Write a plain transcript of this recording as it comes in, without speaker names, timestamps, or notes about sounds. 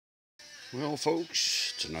Well,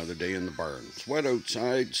 folks, it's another day in the barn. It's wet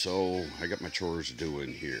outside, so I got my chores to do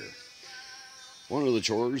in here. One of the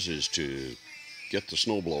chores is to get the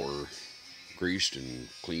snowblower greased and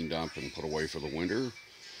cleaned up and put away for the winter.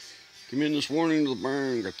 Came in this morning to the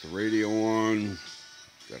barn, got the radio on,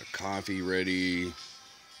 got a coffee ready,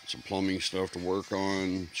 some plumbing stuff to work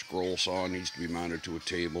on. Scroll saw needs to be mounted to a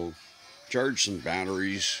table. Charged some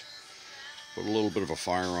batteries. Put a little bit of a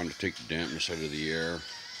fire on to take the dampness out of the air.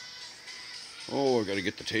 Oh, I got to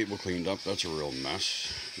get the table cleaned up. That's a real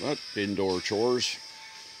mess. But indoor chores.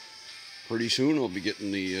 Pretty soon I'll be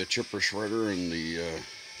getting the chipper shredder and the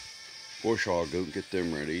bush hog out, get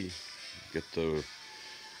them ready. Get the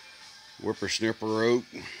whippersnipper out.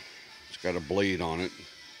 It's got a blade on it.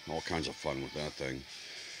 All kinds of fun with that thing.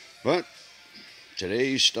 But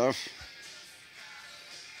today's stuff,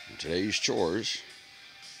 and today's chores,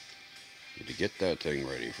 is to get that thing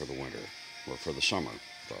ready for the winter, or for the summer,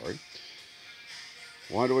 sorry.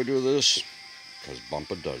 Why do I do this? Because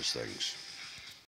Bumpa does things.